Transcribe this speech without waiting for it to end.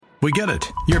We get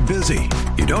it. You're busy.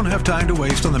 You don't have time to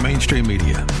waste on the mainstream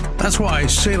media. That's why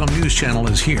Salem News Channel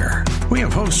is here. We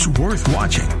have hosts worth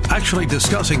watching, actually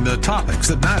discussing the topics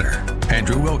that matter.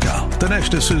 Andrew Wilkow,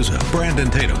 Dinesh D'Souza, Brandon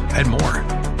Tatum, and more.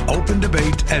 Open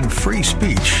debate and free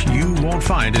speech you won't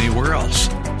find anywhere else.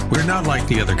 We're not like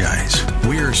the other guys.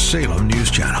 We're Salem News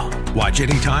Channel. Watch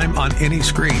anytime on any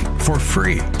screen for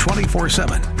free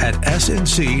 24/7 at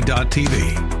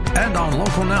snc.tv and on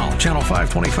Local Now, Channel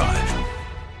 525.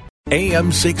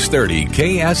 AM 630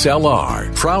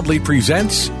 KSLR proudly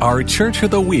presents our Church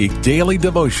of the Week Daily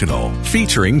Devotional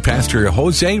featuring Pastor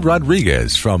Jose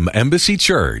Rodriguez from Embassy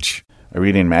Church. I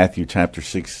read in Matthew chapter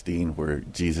 16 where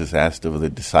Jesus asked of the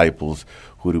disciples,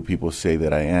 who do people say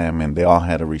that I am? And they all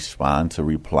had a response, a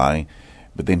reply.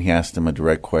 But then he asked them a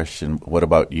direct question, what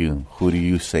about you? Who do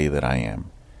you say that I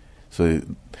am? So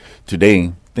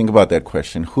today, think about that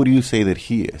question. Who do you say that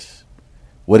he is?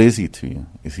 What is he to you?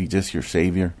 Is he just your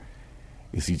Savior?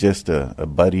 Is he just a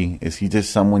buddy? Is he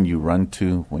just someone you run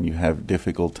to when you have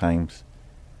difficult times?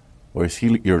 Or is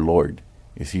he your Lord?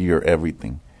 Is he your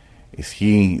everything? Is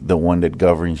he the one that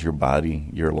governs your body,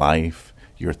 your life,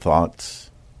 your thoughts?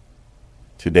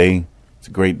 Today, it's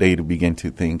a great day to begin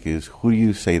to think is, who do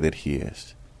you say that he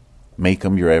is? Make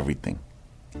him your everything.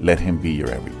 Let him be your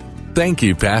everything. Thank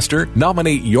you, Pastor.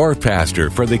 Nominate your pastor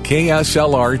for the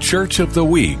KSLR Church of the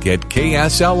Week at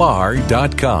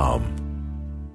kslr.com.